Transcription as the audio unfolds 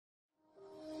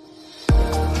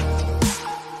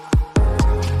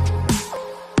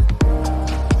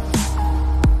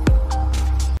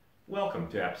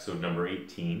to episode number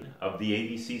 18 of the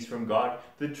ABCs from God,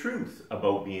 The Truth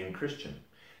About Being Christian.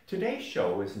 Today's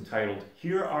show is entitled,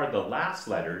 Here Are the Last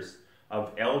Letters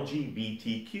of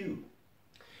LGBTQ.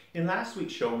 In last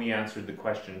week's show, we answered the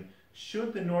question,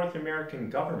 should the North American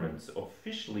governments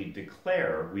officially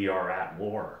declare we are at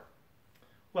war?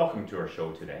 Welcome to our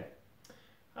show today.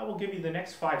 I will give you the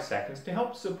next 5 seconds to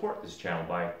help support this channel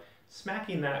by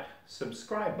smacking that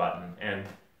subscribe button and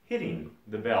hitting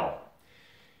the bell.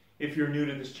 If you're new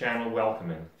to this channel,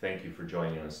 welcome and thank you for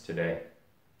joining us today.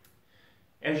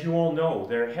 As you all know,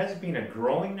 there has been a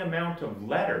growing amount of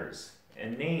letters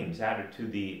and names added to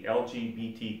the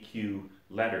LGBTQ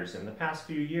letters in the past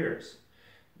few years.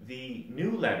 The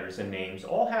new letters and names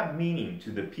all have meaning to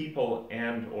the people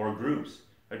and or groups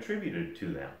attributed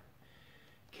to them.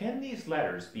 Can these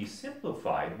letters be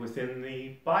simplified within the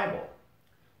Bible?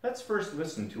 Let's first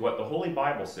listen to what the Holy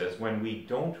Bible says when we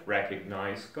don't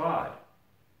recognize God.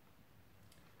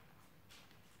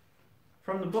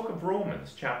 From the book of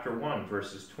Romans, chapter 1,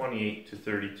 verses 28 to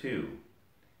 32.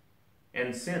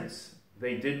 And since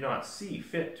they did not see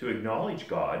fit to acknowledge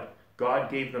God,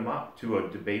 God gave them up to a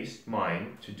debased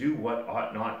mind to do what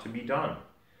ought not to be done.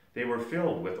 They were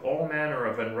filled with all manner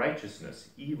of unrighteousness,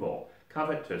 evil,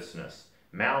 covetousness,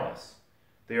 malice.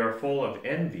 They are full of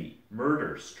envy,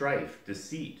 murder, strife,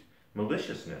 deceit,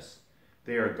 maliciousness.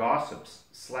 They are gossips,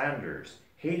 slanderers,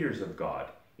 haters of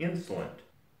God, insolent,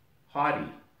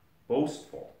 haughty,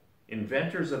 boastful,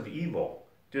 inventors of evil,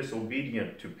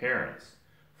 disobedient to parents,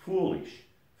 foolish,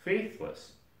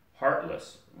 faithless,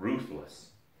 heartless, ruthless.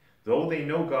 Though they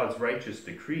know God's righteous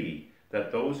decree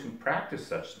that those who practice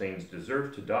such things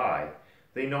deserve to die,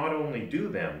 they not only do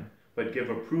them, but give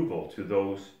approval to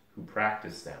those who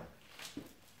practice them.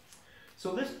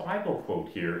 So this Bible quote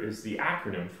here is the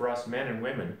acronym for us men and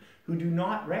women who do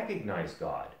not recognize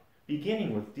God,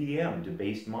 beginning with DM,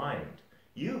 debased mind,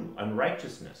 U,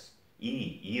 unrighteousness,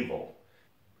 E, evil,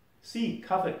 C,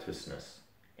 covetousness,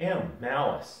 M,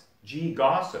 malice, G,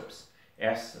 gossips,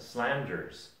 S,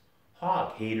 slanders,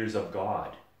 H, haters of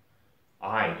God,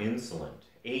 I, insolent,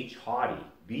 H, haughty,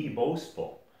 B,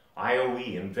 boastful,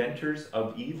 IOE, inventors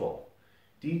of evil,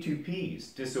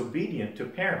 D2Ps, disobedient to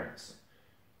parents,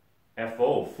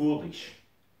 FO, foolish,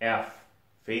 F,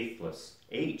 faithless,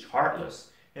 H,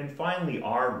 heartless, and finally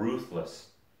R, ruthless.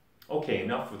 Okay,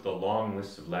 enough with the long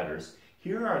list of letters.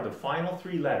 Here are the final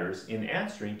 3 letters in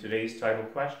answering today's title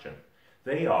question.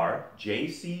 They are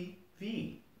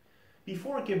JCV.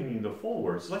 Before giving you the full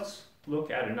words, let's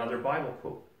look at another Bible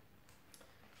quote.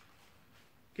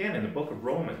 Again, in the book of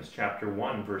Romans, chapter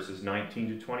 1, verses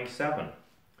 19 to 27.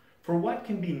 For what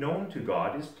can be known to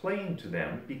God is plain to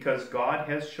them, because God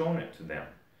has shown it to them.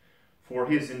 For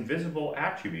his invisible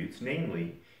attributes,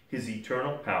 namely his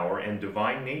eternal power and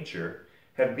divine nature,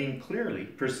 have been clearly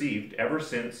perceived ever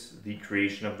since the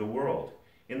creation of the world,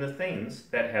 in the things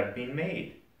that have been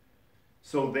made.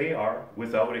 So they are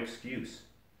without excuse.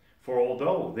 For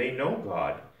although they know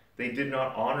God, they did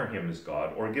not honor him as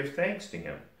God or give thanks to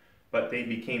him, but they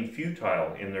became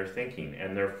futile in their thinking,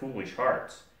 and their foolish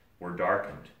hearts were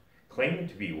darkened. Claiming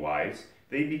to be wise,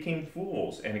 they became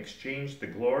fools and exchanged the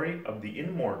glory of the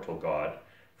immortal God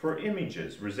for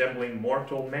images resembling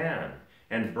mortal man,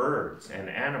 and birds and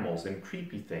animals and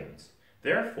creepy things.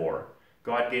 Therefore,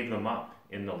 God gave them up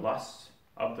in the lusts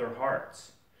of their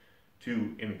hearts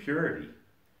to impurity,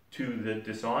 to the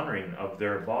dishonoring of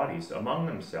their bodies among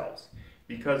themselves,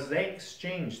 because they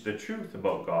exchanged the truth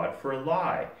about God for a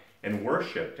lie, and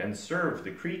worshipped and served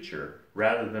the creature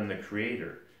rather than the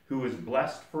Creator, who is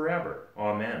blessed forever.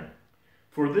 Amen.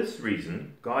 For this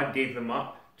reason, God gave them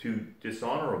up to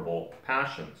dishonorable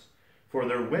passions. For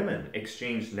their women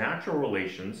exchanged natural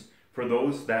relations for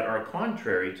those that are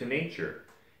contrary to nature,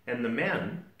 and the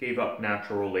men gave up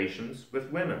natural relations with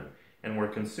women, and were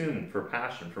consumed for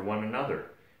passion for one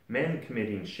another, men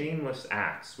committing shameless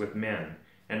acts with men,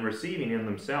 and receiving in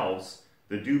themselves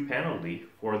the due penalty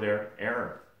for their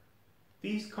error.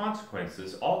 These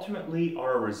consequences ultimately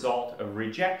are a result of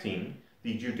rejecting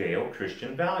the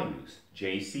Judea-Christian values,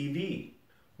 JCV,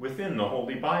 within the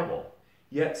Holy Bible.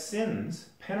 Yet sin's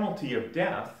penalty of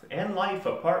death and life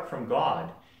apart from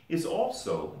God is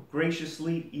also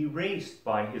graciously erased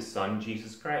by his Son,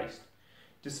 Jesus Christ.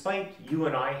 Despite you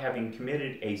and I having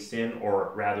committed a sin,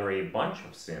 or rather a bunch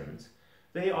of sins,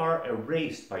 they are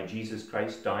erased by Jesus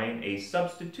Christ dying a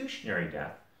substitutionary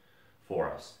death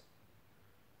for us.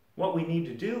 What we need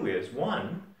to do is,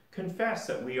 1, confess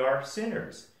that we are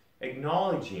sinners,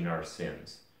 acknowledging our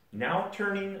sins, now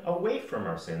turning away from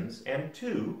our sins, and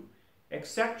 2,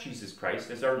 accept Jesus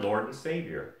Christ as our Lord and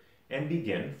Savior and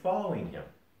begin following him.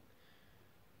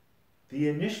 The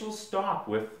initial stop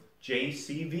with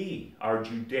JCV, our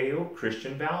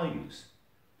Judeo-Christian values.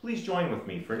 Please join with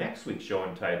me for next week's show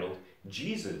entitled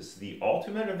Jesus, the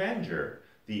Ultimate Avenger,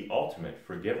 the Ultimate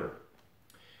Forgiver.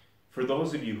 For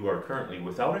those of you who are currently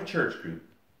without a church group,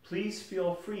 please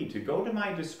feel free to go to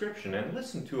my description and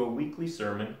listen to a weekly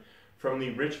sermon from the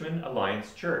Richmond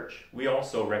Alliance Church. We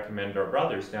also recommend our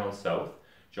brothers down south,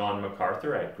 John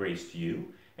MacArthur at Grace to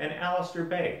You, and Alistair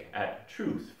Begg at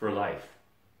Truth for Life.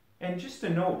 And just a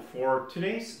note, for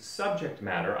today's subject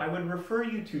matter, I would refer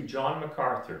you to John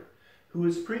MacArthur, who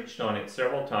has preached on it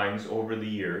several times over the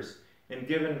years and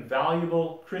given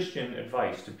valuable Christian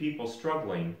advice to people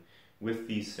struggling with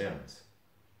these sins.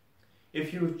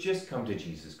 If you have just come to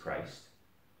Jesus Christ,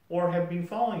 or have been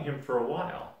following him for a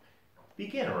while,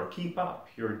 begin or keep up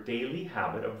your daily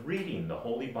habit of reading the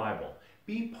Holy Bible.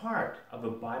 Be part of a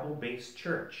Bible-based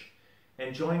church,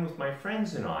 and join with my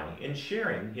friends and I in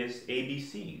sharing his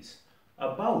ABCs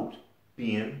about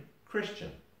being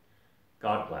Christian.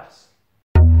 God bless.